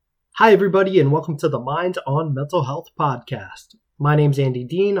Hi, everybody, and welcome to the Mind on Mental Health podcast. My name's Andy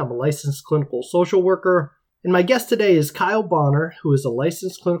Dean. I'm a licensed clinical social worker, and my guest today is Kyle Bonner, who is a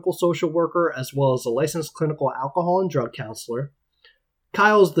licensed clinical social worker as well as a licensed clinical alcohol and drug counselor.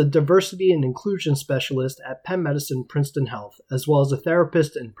 Kyle is the diversity and inclusion specialist at Penn Medicine Princeton Health, as well as a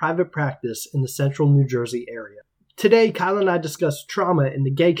therapist in private practice in the central New Jersey area. Today, Kyle and I discuss trauma in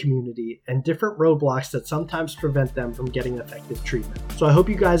the gay community and different roadblocks that sometimes prevent them from getting effective treatment. So I hope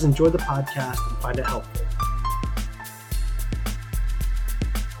you guys enjoy the podcast and find it helpful.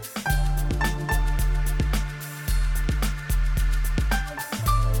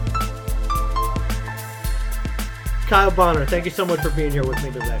 Kyle Bonner, thank you so much for being here with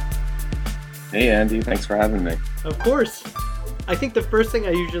me today. Hey, Andy. Thanks for having me. Of course. I think the first thing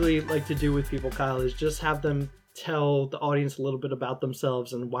I usually like to do with people, Kyle, is just have them tell the audience a little bit about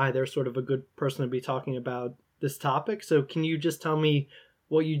themselves and why they're sort of a good person to be talking about this topic. So can you just tell me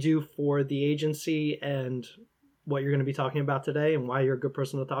what you do for the agency and what you're going to be talking about today and why you're a good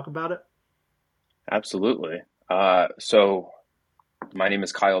person to talk about it? Absolutely. So my name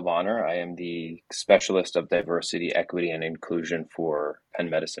is Kyle Bonner. I am the specialist of diversity, equity, and inclusion for Penn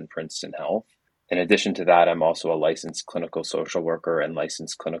Medicine Princeton Health. In addition to that, I'm also a licensed clinical social worker and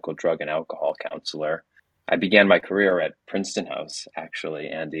licensed clinical drug and alcohol counselor. I began my career at Princeton House, actually,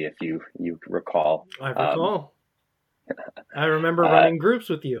 Andy, if you recall. I recall. I remember running groups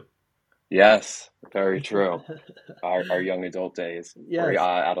with you. Yes, very true. Our young adult days, Yes. or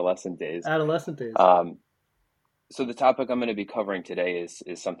adolescent days. Adolescent days. So the topic I'm going to be covering today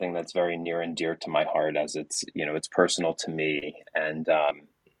is something that's very near and dear to my heart, as it's personal to me, and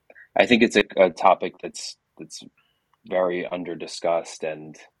I think it's a topic that's very under discussed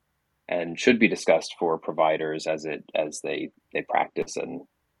and should be discussed for providers as they practice and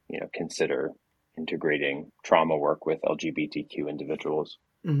consider integrating trauma work with LGBTQ individuals.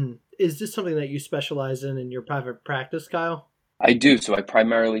 Mm-hmm. Is this something that you specialize in your private practice, Kyle? I do. So I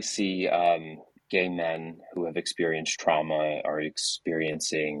primarily see gay men who have experienced trauma, are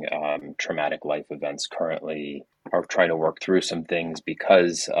experiencing traumatic life events currently, are trying to work through some things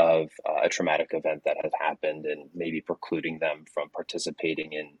because of a traumatic event that has happened and maybe precluding them from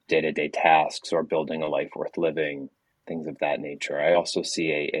participating in day-to-day tasks or building a life worth living, things of that nature. I also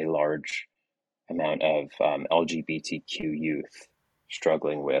see a large amount of LGBTQ youth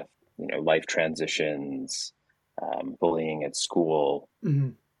struggling with life transitions, bullying at school. Mm-hmm.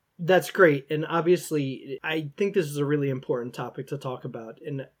 That's great. And obviously, I think this is a really important topic to talk about.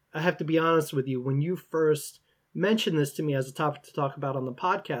 And I have to be honest with you, when you first mentioned this to me as a topic to talk about on the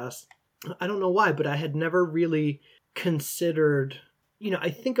podcast, I don't know why, but I had never really considered, I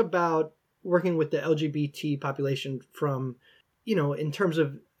think about working with the LGBT population from, in terms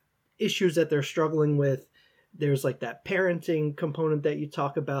of issues that they're struggling with. There's like that parenting component that you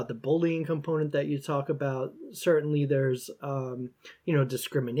talk about, the bullying component that you talk about. Certainly there's,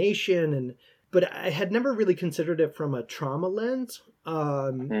 discrimination, but I had never really considered it from a trauma lens.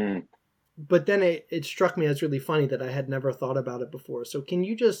 But then it struck me as really funny that I had never thought about it before. So can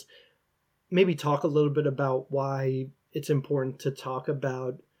you just maybe talk a little bit about why it's important to talk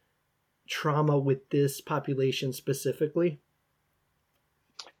about trauma with this population specifically?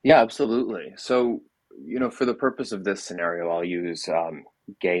 Yeah, absolutely. So, for the purpose of this scenario, I'll use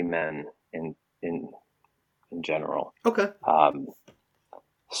gay men in general. Okay.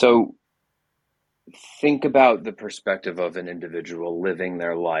 So think about the perspective of an individual living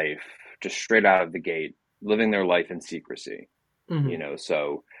their life just straight out of the gate, living their life in secrecy. Mm-hmm.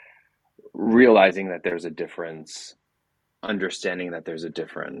 So realizing that there's a difference, understanding that there's a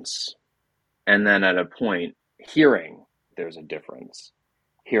difference, and then at a point hearing there's a difference.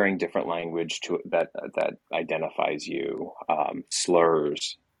 Hearing different language that identifies you,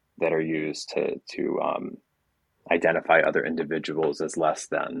 slurs that are used to identify other individuals as less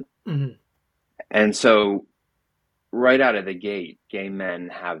than. Mm-hmm. And so right out of the gate, gay men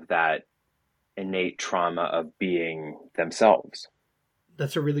have that innate trauma of being themselves.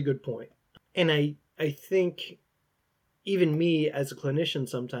 That's a really good point. And I think even me as a clinician,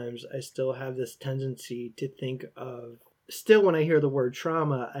 sometimes I still have this tendency to think of, still when I hear the word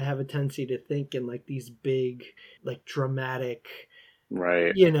trauma, I have a tendency to think in like these big, like dramatic,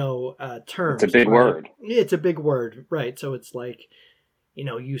 right? Terms. It's a big word. It's a big word, right? So it's like,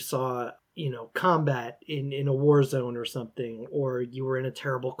 you saw, combat in a war zone or something, or you were in a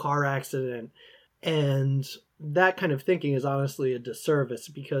terrible car accident. And that kind of thinking is honestly a disservice,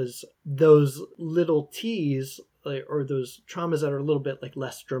 because those little T's, or those traumas that are a little bit like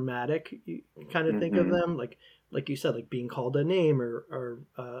less dramatic, you kind of think of them like you said, like being called a name or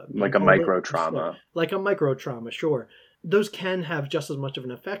like a micro trauma. Like a micro trauma, sure. those can have just as much of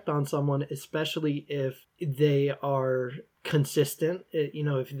an effect on someone, especially if they are consistent.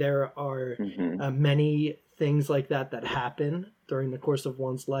 If there are many things like that happen during the course of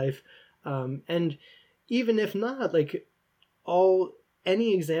one's life, and even if not, like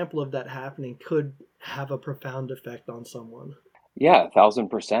any example of that happening could have a profound effect on someone. Yeah,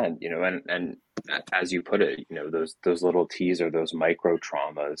 1,000%. And as you put it, those little T's or those micro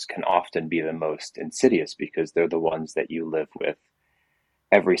traumas can often be the most insidious because they're the ones that you live with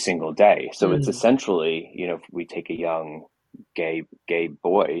every single day. So it's essentially, if we take a young gay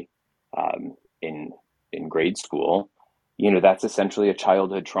boy in grade school, that's essentially a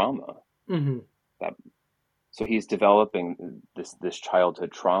childhood trauma. So he's developing this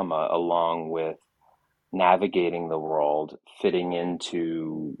childhood trauma along with navigating the world, fitting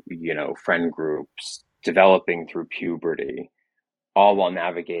into, friend groups, developing through puberty, all while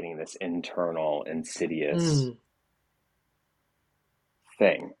navigating this internal insidious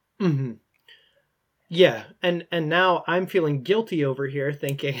thing. Yeah, and now I'm feeling guilty over here,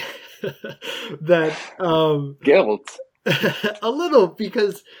 thinking that guilt a little,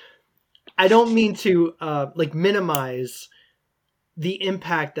 because I don't mean to minimize the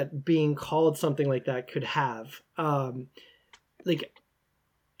impact that being called something like that could have. I'm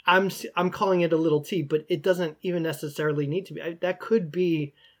calling it a little T, but it doesn't even necessarily need to be. That could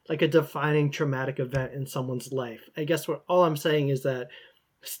be like a defining traumatic event in someone's life. I guess all I'm saying is that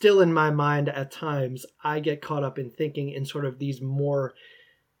still in my mind at times, I get caught up in thinking in sort of these more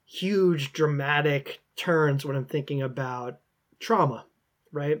huge dramatic turns when I'm thinking about trauma,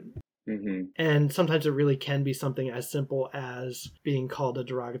 right? And sometimes it really can be something as simple as being called a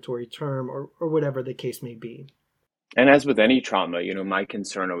derogatory term or whatever the case may be. And as with any trauma, my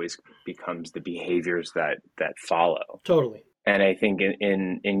concern always becomes the behaviors that follow. Totally. And I think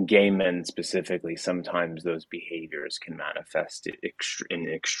in gay men specifically, sometimes those behaviors can manifest in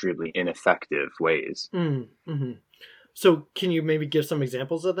extremely ineffective ways. So can you maybe give some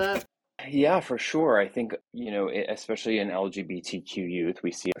examples of that? Yeah, for sure. I think, especially in LGBTQ youth,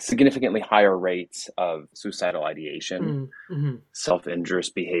 we see significantly higher rates of suicidal ideation,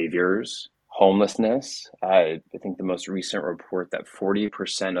 self-injurious behaviors, homelessness. I think the most recent report that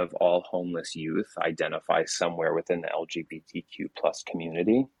 40% of all homeless youth identify somewhere within the LGBTQ plus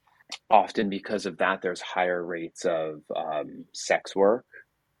community. Often because of that, there's higher rates of sex work,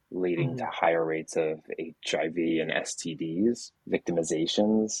 leading to higher rates of HIV and STDs,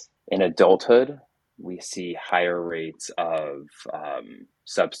 victimizations. In adulthood, we see higher rates of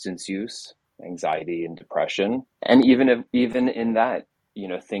substance use, anxiety, and depression. And even in that,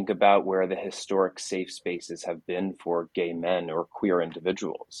 think about where the historic safe spaces have been for gay men or queer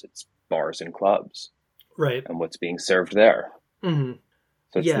individuals. It's bars and clubs. Right. And what's being served there. So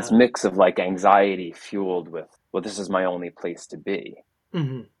it's this mix of like anxiety fueled with, well, this is my only place to be.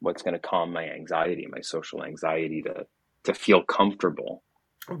 What's going to calm my anxiety, my social anxiety to feel comfortable.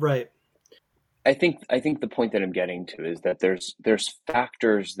 Right. I think the point that I'm getting to is that there's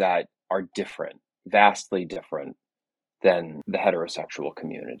factors that are different, vastly different than the heterosexual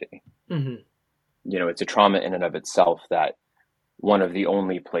community. It's a trauma in and of itself that one of the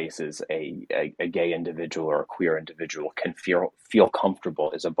only places a gay individual or a queer individual can feel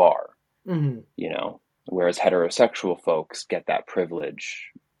comfortable is a bar. Whereas heterosexual folks get that privilege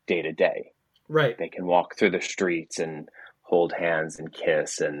day to day. Right. They can walk through the streets and hold hands and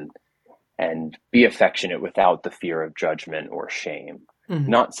kiss and be affectionate without the fear of judgment or shame.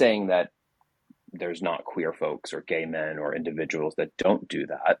 Not saying that there's not queer folks or gay men or individuals that don't do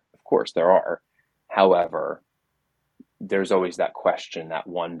that. Of course there are. However, there's always that question, that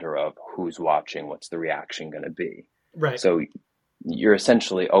wonder of who's watching, what's the reaction going to be. Right. So you're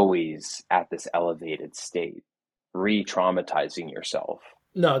essentially always at this elevated state, re-traumatizing yourself.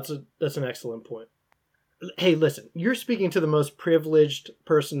 No, that's an excellent point. Hey, listen, you're speaking to the most privileged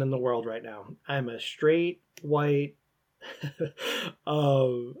person in the world right now. I'm a straight white,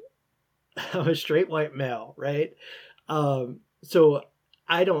 I'm a straight white male, right? So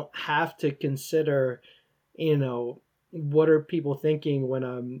I don't have to consider, what are people thinking when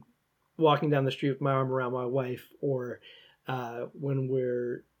I'm walking down the street with my arm around my wife, or when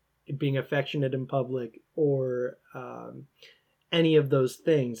we're being affectionate in public, or any of those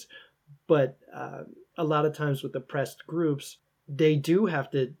things. But a lot of times with oppressed groups, they do have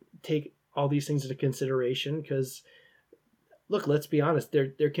to take all these things into consideration because, look, let's be honest,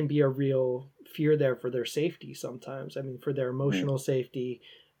 there can be a real fear there for their safety sometimes. I mean, for their emotional safety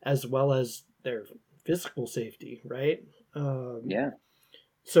as well as their physical safety, right? Yeah.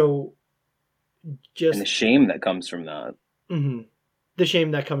 So just... And the shame that comes from that. The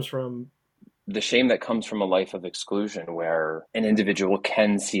shame that comes from the shame that comes from a life of exclusion where an individual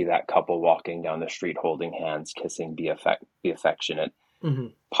can see that couple walking down the street holding hands, kissing, be affectionate, Hmm.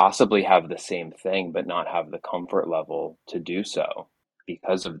 possibly have the same thing, but not have the comfort level to do so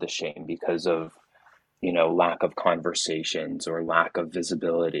because of the shame, because of, lack of conversations or lack of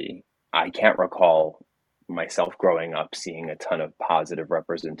visibility. I can't recall myself growing up seeing a ton of positive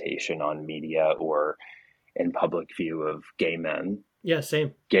representation on media or in public view of gay men. Yeah,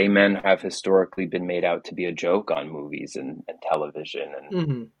 same. Gay men have historically been made out to be a joke on movies and television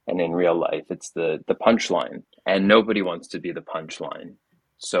Hmm. and in real life. It's the punchline. And nobody wants to be the punchline.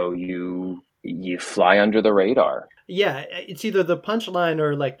 So you fly under the radar. Yeah, it's either the punchline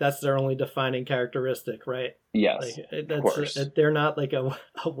or like that's their only defining characteristic, right? Like Yes, of that's course. they're not like a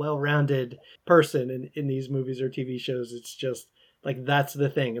well-rounded person in these movies or TV shows. It's just like that's the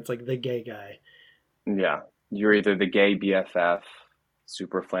thing. It's like the gay guy. Yeah. You're either the gay BFF,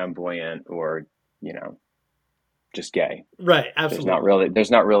 super flamboyant, or, you know, just gay. Right, There's not absolutely. really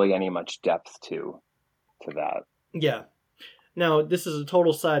there's not really any much depth to that. Yeah. Now, this is a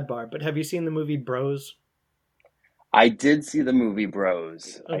total sidebar, but have you seen the movie Bros? I did see the movie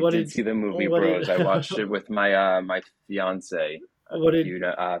Bros. I What did did see the movie what did Bros. I watched it with my fiance what did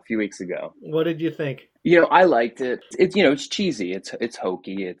a few weeks ago. what did you think? I liked it. It's cheesy. It's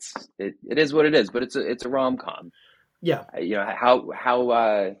hokey. It is what it is. But it's a rom com. Yeah.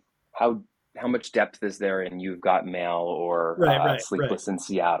 How much depth is there in You've Got Mail or Right, right, right. Sleepless in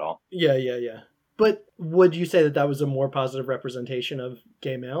Seattle? Yeah, yeah, yeah. But would you say that that was a more positive representation of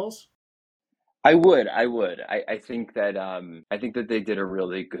gay males? I would. I think that they did a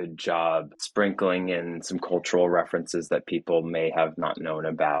really good job sprinkling in some cultural references that people may have not known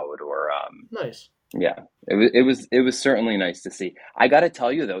about, or Nice. yeah, it was certainly nice to see. I got to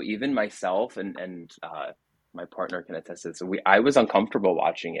tell you though, even myself and my partner can attest to this. I was uncomfortable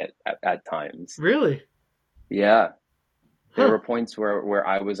watching it at times. Really? Yeah, there Huh. were points where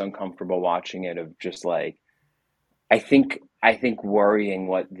I was uncomfortable watching it of just like I think worrying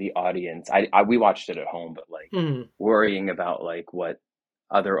what the audience we watched it at home, but like Hmm. worrying about like what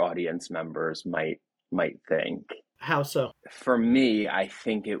other audience members might think. How so? For me, I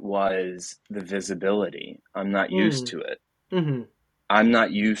think it was the visibility. I'm not used Mm. to it. Hmm. I'm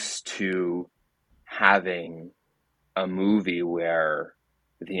not used to having a movie where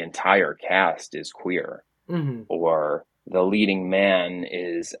the entire cast is queer Hmm. or the leading man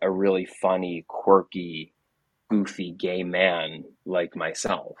is a really funny, quirky, goofy gay man like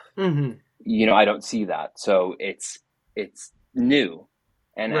myself. Hmm. I don't see that. So it's new.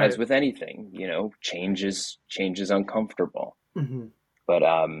 And as Right. with anything, change is uncomfortable. Hmm. But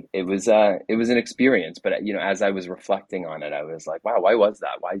it was an experience. But as I was reflecting on it, I was like, wow, why was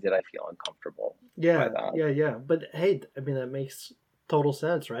that? Why did I feel uncomfortable by Yeah, that? yeah, yeah. But hey, I mean that makes total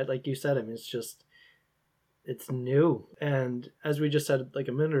sense, right? Like you said, I mean it's new. And as we just said like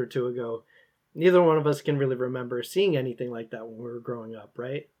a minute or two ago, neither one of us can really remember seeing anything like that when we were growing up,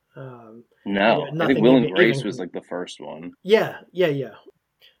 right? Yeah, No, I think nothing Will and even Grace was like the first one. yeah, yeah, yeah.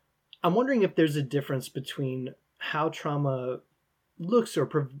 I'm wondering if there's a difference between how trauma looks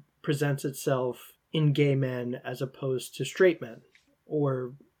or presents itself in gay men as opposed to straight men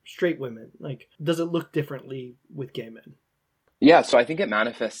or straight women. Like, does it look differently with gay men? Yeah, so I think it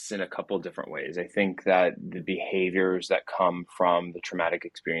manifests in a couple different ways. I think that the behaviors that come from the traumatic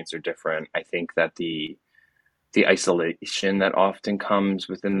experience are different. I think that the isolation that often comes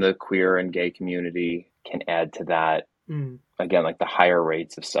within the queer and gay community can add to that. Mm. Again, like the higher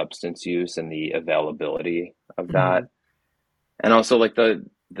rates of substance use and the availability of Hmm. that, and also like the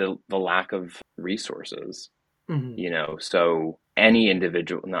lack of resources. Hmm. So any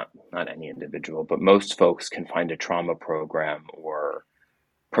individual, not any individual, but most folks can find a trauma program or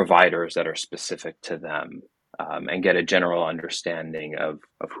providers that are specific to them, and get a general understanding of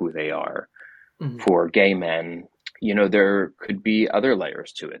who they are. Hmm. For gay men, there could be other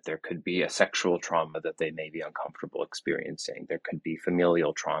layers to it. There could be a sexual trauma that they may be uncomfortable experiencing. There could be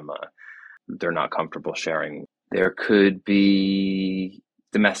familial trauma they're not comfortable sharing. There could be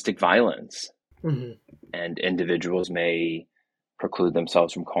domestic violence, Hmm. and individuals may preclude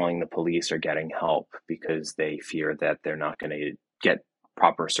themselves from calling the police or getting help because they fear that they're not going to get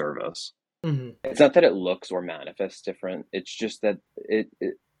proper service. Hmm. It's not that it looks or manifests different. It's just that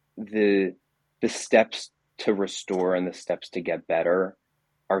the the steps to restore and the steps to get better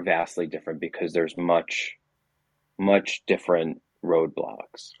are vastly different because there's much different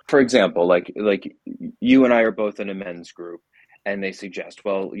roadblocks. For example, like you and I are both in a men's group, and they suggest,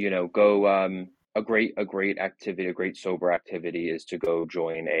 well, go a great activity, a great sober activity is to go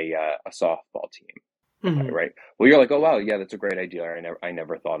join a softball team, Hmm. right? Well, you're like, oh wow, yeah, that's a great idea. I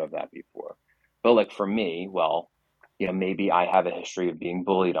never thought of that before. But like for me, well, maybe I have a history of being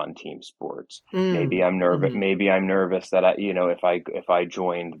bullied on team sports. Maybe I'm nervous. Mm-hmm. Maybe I'm nervous that if I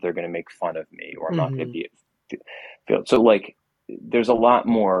joined, they're going to make fun of me, or I'm not going to Mm-hmm. be feel. So like, there's a lot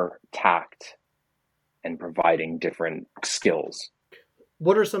more tact and providing different skills.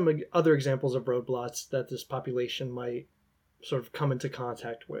 What are some other examples of roadblocks that this population might sort of come into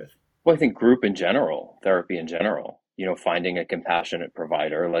contact with? Well, I think group in general, therapy in general, finding a compassionate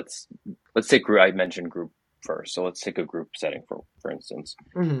provider. Let's take group. I mentioned group first, so let's take a group setting for instance.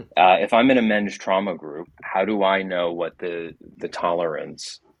 Mm-hmm. If I'm in a men's trauma group, how do I know what the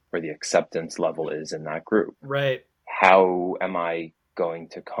tolerance or the acceptance level is in that group? Right. How am I going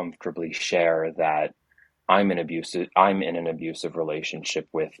to comfortably share that I'm in an abusive relationship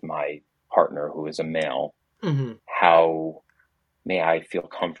with my partner who is a male? Mm-hmm. How may I feel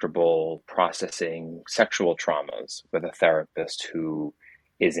comfortable processing sexual traumas with a therapist who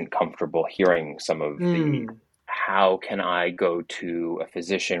isn't comfortable hearing some of the how can I go to a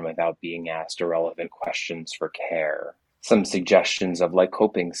physician without being asked irrelevant questions for care? Some suggestions of like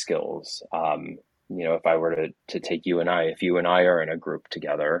coping skills. If I were to take if you and I are in a group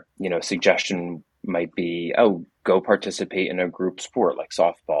together, suggestion might be, oh, go participate in a group sport like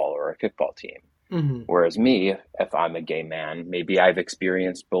softball or a kickball team. Mm-hmm. Whereas me, if I'm a gay man, maybe I've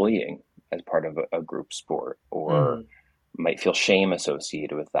experienced bullying as part of a group sport, or might feel shame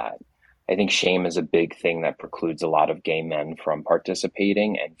associated with that. I think shame is a big thing that precludes a lot of gay men from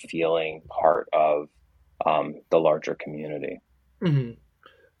participating and feeling part of the larger community. Mm-hmm.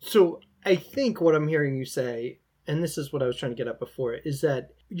 So I think what I'm hearing you say, and this is what I was trying to get at before, is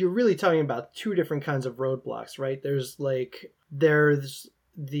that you're really talking about two different kinds of roadblocks, right? There's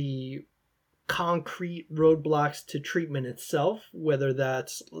the concrete roadblocks to treatment itself, whether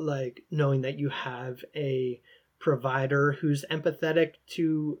that's like knowing that you have a provider who's empathetic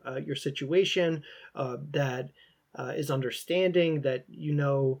to your situation, that is understanding, that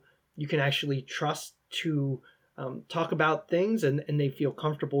you can actually trust to talk about things and they feel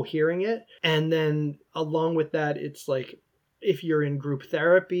comfortable hearing it. And then along with that, it's like if you're in group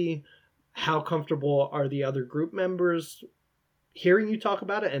therapy, how comfortable are the other group members hearing you talk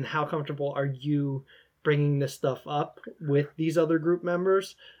about it, and how comfortable are you bringing this stuff up with these other group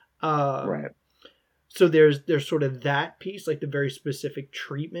members? Right. So there's sort of that piece, like the very specific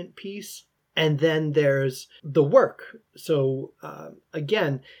treatment piece, and then there's the work. So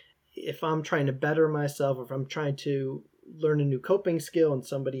again, if I'm trying to better myself, or if I'm trying to learn a new coping skill, and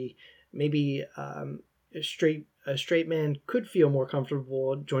somebody maybe a straight man could feel more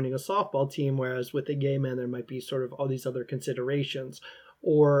comfortable joining a softball team, whereas with a gay man there might be sort of all these other considerations.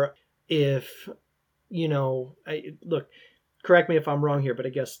 Or if look, correct me if I'm wrong here, but I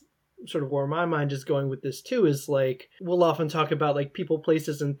guess sort of where my mind is going with this too is like, we'll often talk about like people,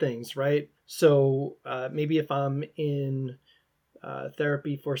 places, and things, right? So maybe if I'm in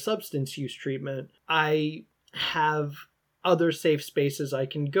therapy for substance use treatment, I have other safe spaces I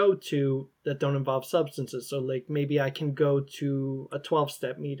can go to that don't involve substances. So like maybe I can go to a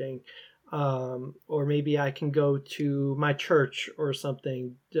 12-step meeting, or maybe I can go to my church or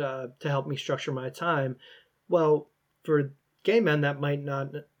something to help me structure my time. Well, for gay men,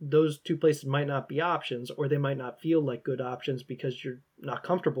 those two places might not be options, or they might not feel like good options because you're not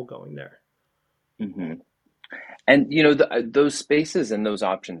comfortable going there. Mm-hmm. And those spaces and those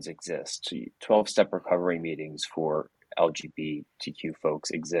options exist. 12-step recovery meetings for LGBTQ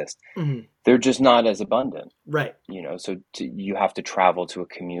folks exist. Mm-hmm. They're just not as abundant. Right. So you have to travel to a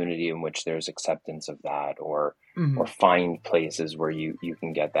community in which there's acceptance of that, or find places where you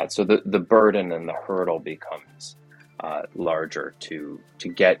can get that. So the burden and the hurdle becomes larger to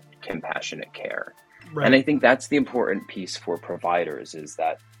get compassionate care. Right. And I think that's the important piece for providers, is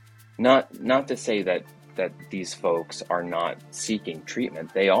that not to say that these folks are not seeking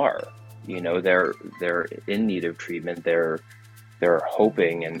treatment. They are. They're in need of treatment. They're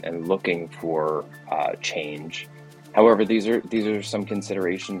hoping and looking for change. However, these are some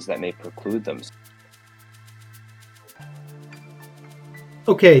considerations that may preclude them.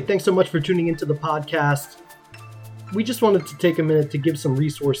 Okay, thanks so much for tuning into the podcast. We just wanted to take a minute to give some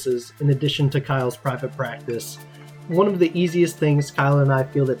resources in addition to Kyle's private practice. One of the easiest things Kyle and I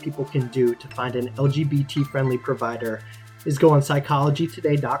feel that people can do to find an LGBT-friendly provider is go on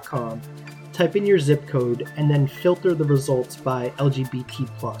psychologytoday.com, type in your zip code, and then filter the results by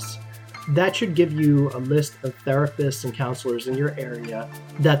LGBT+. That should give you a list of therapists and counselors in your area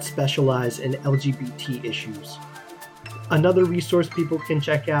that specialize in LGBT issues. Another resource people can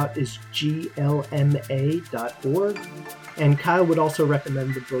check out is glma.org, and Kyle would also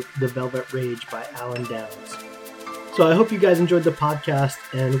recommend the book The Velvet Rage by Alan Downs. So I hope you guys enjoyed the podcast,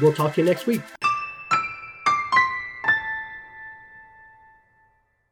 and we'll talk to you next week.